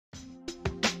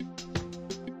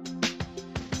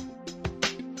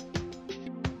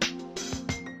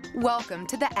Welcome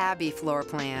to the Abbey floor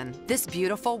plan. This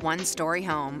beautiful one-story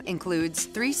home includes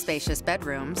 3 spacious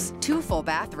bedrooms, 2 full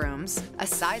bathrooms, a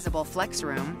sizable flex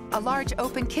room, a large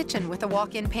open kitchen with a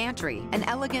walk-in pantry, an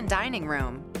elegant dining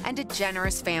room, and a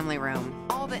generous family room,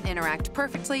 all that interact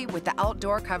perfectly with the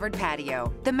outdoor covered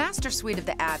patio. The master suite of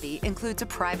the Abbey includes a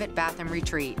private bathroom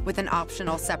retreat with an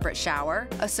optional separate shower,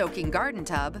 a soaking garden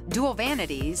tub, dual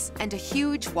vanities, and a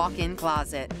huge walk-in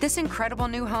closet. This incredible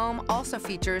new home also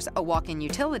features a walk-in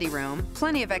utility room,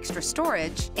 plenty of extra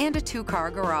storage, and a 2-car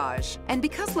garage. And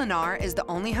because Lennar is the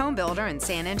only home builder in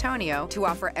San Antonio to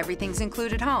offer everything's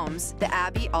included homes, the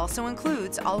Abbey also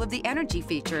includes all of the energy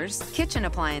features, kitchen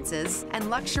appliances, and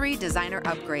luxury designer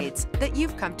upgrades that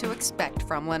you've come to expect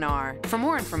from Lennar. For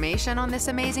more information on this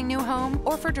amazing new home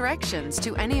or for directions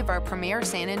to any of our premier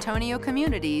San Antonio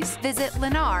communities, visit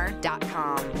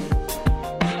lennar.com.